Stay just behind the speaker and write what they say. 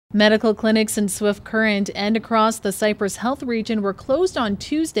Medical clinics in Swift Current and across the Cypress Health Region were closed on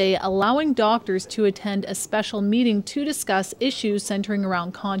Tuesday, allowing doctors to attend a special meeting to discuss issues centering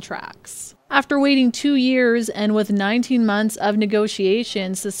around contracts. After waiting 2 years and with 19 months of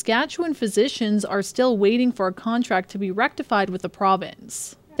negotiations, Saskatchewan physicians are still waiting for a contract to be rectified with the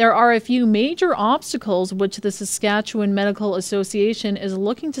province. There are a few major obstacles which the Saskatchewan Medical Association is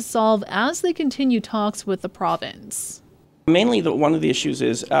looking to solve as they continue talks with the province. Mainly, one of the issues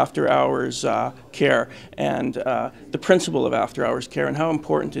is after-hours care and the principle of after-hours care and how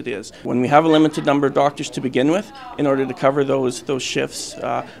important it is. When we have a limited number of doctors to begin with, in order to cover those shifts,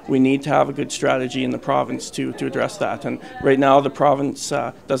 we need to have a good strategy in the province to address that. And right now, the province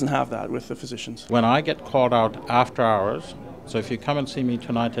doesn't have that with the physicians. When I get called out after hours, so if you come and see me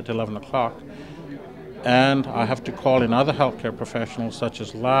tonight at 11 o'clock, and I have to call in other healthcare professionals such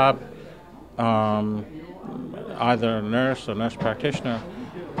as lab, either a nurse or nurse practitioner,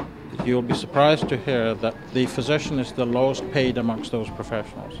 you'll be surprised to hear that the physician is the lowest paid amongst those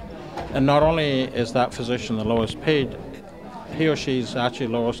professionals. And not only is that physician the lowest paid, he or she is actually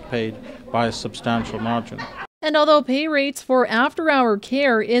lowest paid by a substantial margin. And although pay rates for after-hour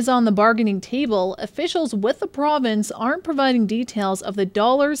care is on the bargaining table, officials with the province aren't providing details of the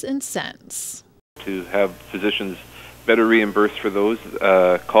dollars and cents. To have physicians better reimbursed for those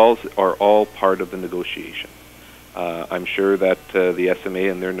calls are all part of the negotiation. I'm sure that the SMA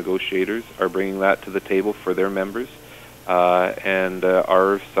and their negotiators are bringing that to the table for their members, and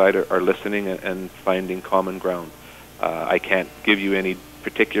our side are listening and finding common ground. I can't give you any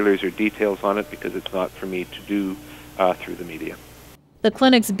particulars or details on it because it's not for me to do through the media. The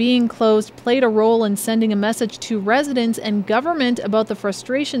clinics being closed played a role in sending a message to residents and government about the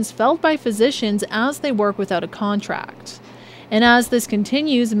frustrations felt by physicians as they work without a contract. And as this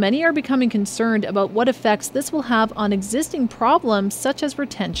continues, many are becoming concerned about what effects this will have on existing problems such as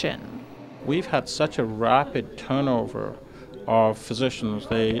retention. We've had such a rapid turnover of physicians.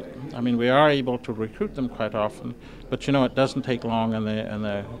 We are able to recruit them quite often, but it doesn't take long and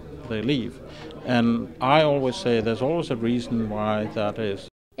they leave. And I always say there's always a reason why that is.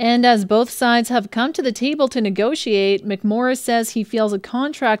 And as both sides have come to the table to negotiate, McMorris says he feels a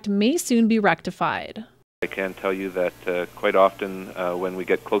contract may soon be rectified. I can tell you that quite often when we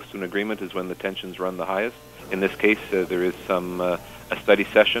get close to an agreement is when the tensions run the highest. In this case, there is a study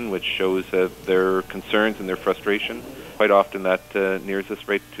session which shows their concerns and their frustration. Quite often that nears us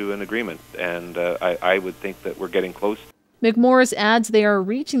right to an agreement, and I would think that we're getting close. McMorris adds they are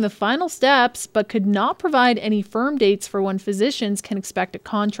reaching the final steps, but could not provide any firm dates for when physicians can expect a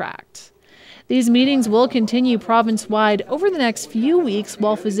contract. These meetings will continue province-wide over the next few weeks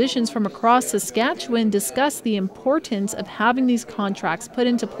while physicians from across Saskatchewan discuss the importance of having these contracts put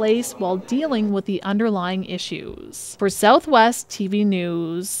into place while dealing with the underlying issues. For Southwest TV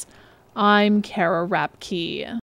News, I'm Kara Rapke.